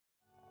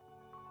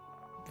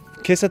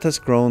KSAT has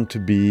grown to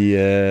be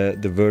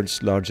the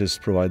world's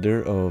largest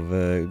provider of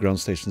ground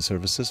station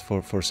services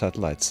for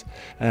satellites.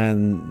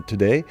 And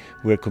today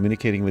we're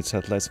communicating with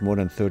satellites more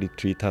than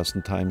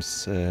 33,000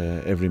 times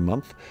every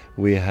month.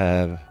 We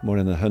have more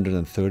than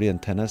 130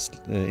 antennas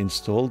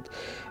installed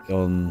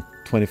on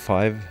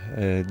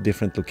 25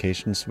 different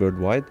locations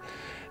worldwide.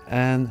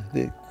 And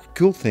the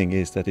cool thing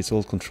is that it's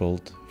all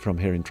controlled from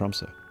here in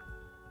Tromsø.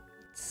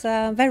 It's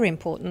very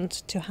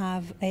important to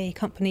have a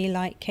company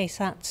like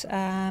KSAT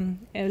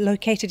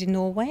located in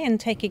Norway and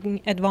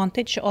taking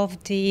advantage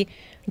of the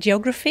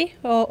geography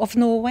of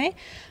Norway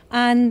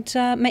and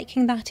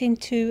making that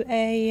into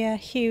a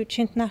huge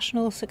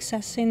international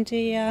success in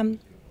the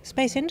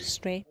space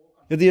industry.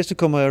 The years to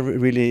come are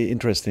really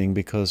interesting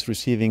because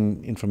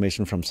receiving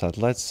information from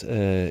satellites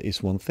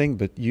is one thing,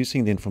 but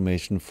using the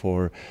information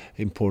for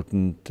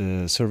important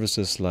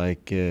services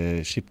like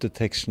ship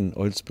detection,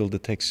 oil spill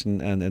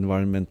detection and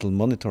environmental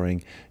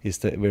monitoring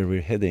is where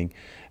we're heading.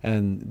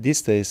 And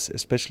these days,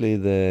 especially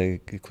the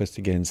quest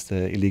against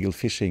illegal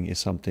fishing is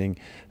something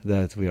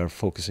that we are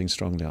focusing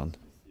strongly on.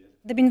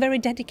 They've been very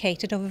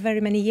dedicated over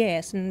very many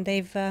years, and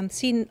they've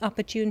seen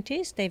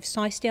opportunities, they've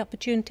sized the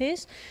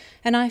opportunities,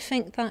 and I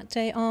think that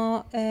they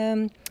are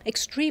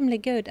extremely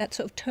good at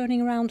sort of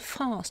turning around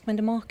fast when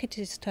the market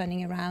is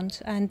turning around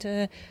and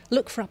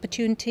look for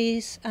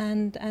opportunities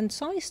and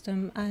size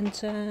them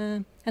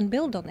and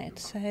build on it.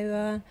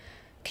 So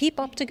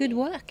keep up the good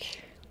work.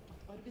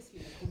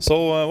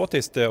 So what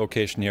is the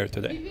occasion here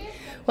today?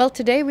 Well,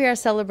 today we are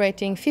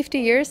celebrating 50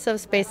 years of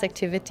space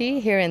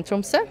activity here in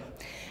Tromsø.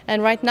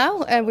 And right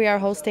now we are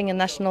hosting a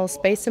national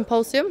space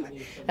symposium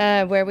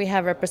where we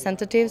have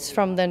representatives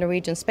from the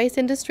Norwegian space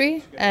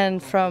industry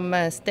and from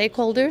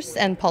stakeholders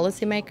and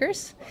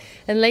policymakers.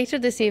 And later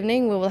this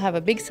evening we will have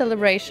a big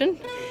celebration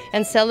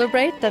and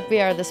celebrate that we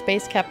are the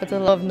space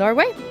capital of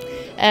Norway.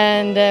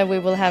 And we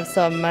will have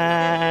some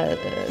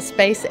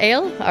space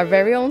ale, our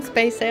very own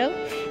space ale,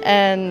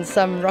 and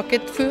some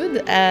rocket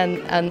food and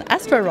an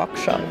Astro Rock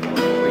show.